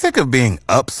Sick of being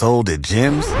upsold at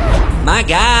gyms? My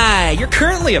guy, you're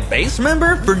currently a base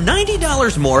member? For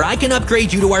 $90 more, I can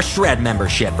upgrade you to our Shred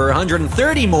membership. For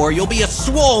 $130 more, you'll be a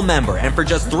Swole member. And for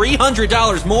just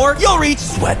 $300 more, you'll reach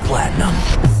Sweat Platinum.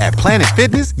 At Planet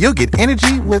Fitness, you'll get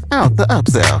energy without the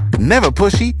upsell. Never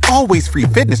pushy, always free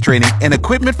fitness training and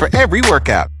equipment for every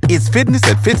workout. It's fitness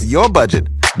that fits your budget.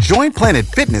 Join Planet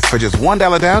Fitness for just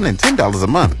 $1 down and $10 a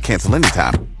month. Cancel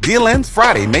anytime. Deal ends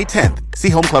Friday, May 10th. See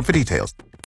Home Club for details.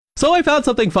 So I found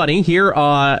something funny here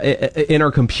in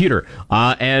our computer,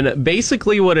 and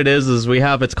basically what it is we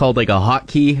have, it's called like a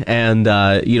hotkey, and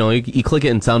you click it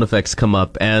and sound effects come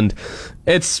up, and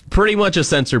it's pretty much a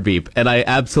sensor beep, and I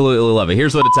absolutely love it.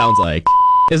 Here's what it sounds like.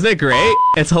 Isn't it great?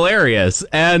 It's hilarious,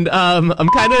 and I'm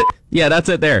kind of, yeah, that's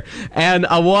it there, and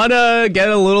I want to get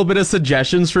a little bit of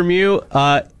suggestions from you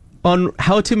on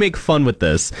how to make fun with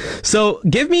this. So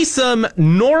give me some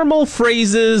normal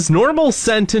phrases, normal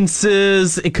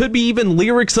sentences. It could be even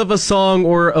lyrics of a song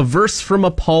or a verse from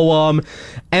a poem,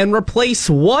 and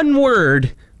replace one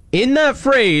word in that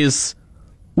phrase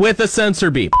with a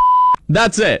sensor beep.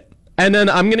 That's it. And then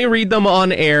I'm going to read them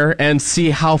on air and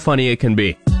see how funny it can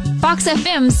be. Fox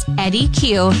FM's Eddie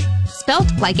Q.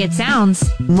 Spelt like it sounds.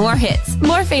 More hits,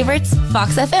 more favorites,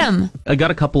 Fox FM. I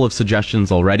got a couple of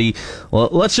suggestions already. Well,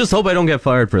 let's just hope I don't get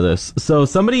fired for this. So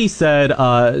somebody said,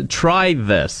 try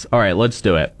this. All right, let's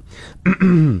do it.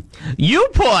 You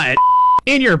put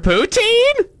in your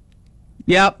poutine?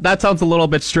 Yeah, that sounds a little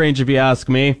bit strange if you ask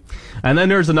me. And then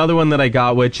there's another one that I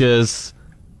got, which is,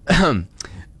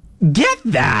 get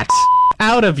that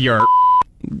out of your...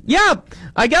 Yeah,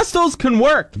 I guess those can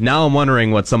work. Now I'm wondering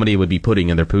what somebody would be putting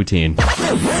in their poutine.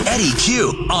 Eddie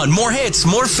Q on More Hits,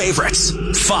 More Favorites,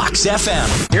 Fox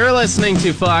FM. You're listening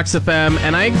to Fox FM,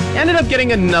 and I ended up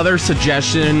getting another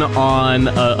suggestion on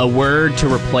a word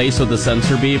to replace with the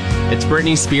sensor beep. It's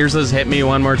Britney Spears' Hit Me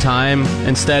One More Time.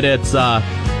 Instead, it's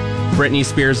Britney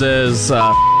Spears'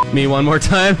 Me One More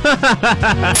Time.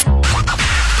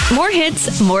 More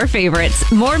hits, more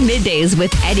favorites, more middays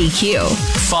with Eddie Q.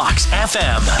 Fox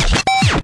FM.